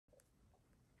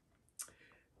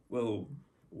Well,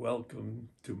 welcome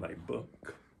to my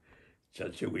book,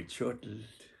 Chalchiuixochitl,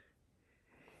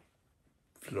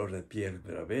 Flor de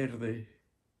Piedra, Verde,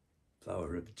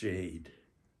 Flower of Jade.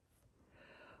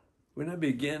 When I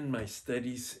began my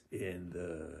studies in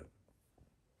the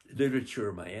literature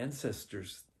of my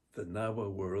ancestors, the Nahua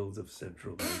world of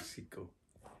central Mexico,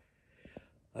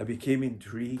 I became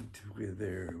intrigued with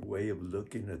their way of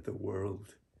looking at the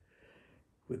world,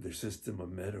 with their system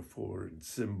of metaphor and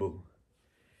symbol.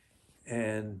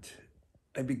 And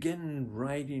I began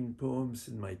writing poems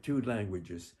in my two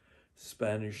languages,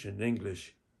 Spanish and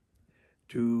English,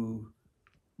 to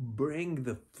bring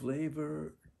the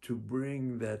flavor, to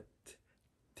bring that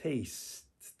taste,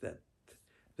 that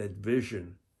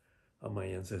vision of my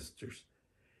ancestors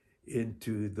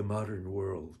into the modern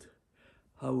world.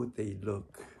 How would they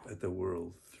look at the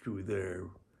world through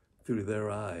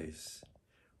their eyes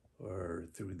or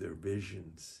through their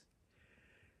visions?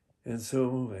 And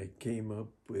so I came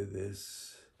up with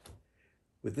this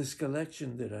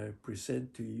collection that I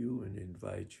present to you and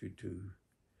invite you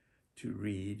to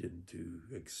read and to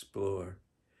explore.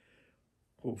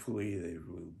 Hopefully they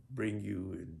will bring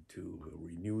you into a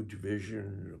renewed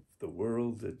vision of the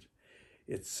world,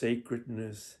 its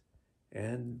sacredness,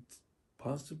 and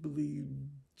possibly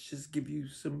just give you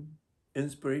some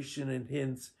inspiration and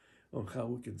hints on how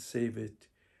we can save it,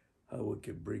 how we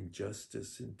can bring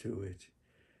justice into it,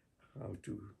 how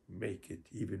to make it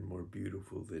even more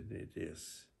beautiful than it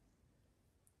is.